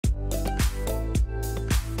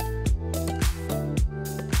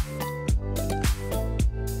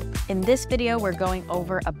In this video, we're going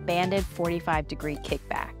over a banded 45-degree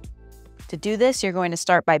kickback. To do this, you're going to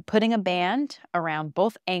start by putting a band around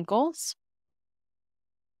both ankles.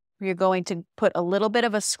 You're going to put a little bit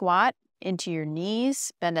of a squat into your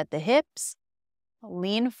knees, bend at the hips,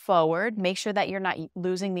 lean forward, make sure that you're not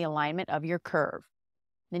losing the alignment of your curve.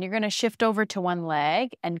 Then you're going to shift over to one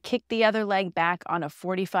leg and kick the other leg back on a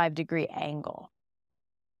 45-degree angle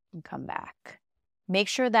and come back. Make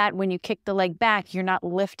sure that when you kick the leg back, you're not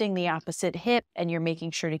lifting the opposite hip and you're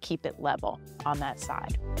making sure to keep it level on that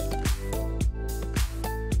side.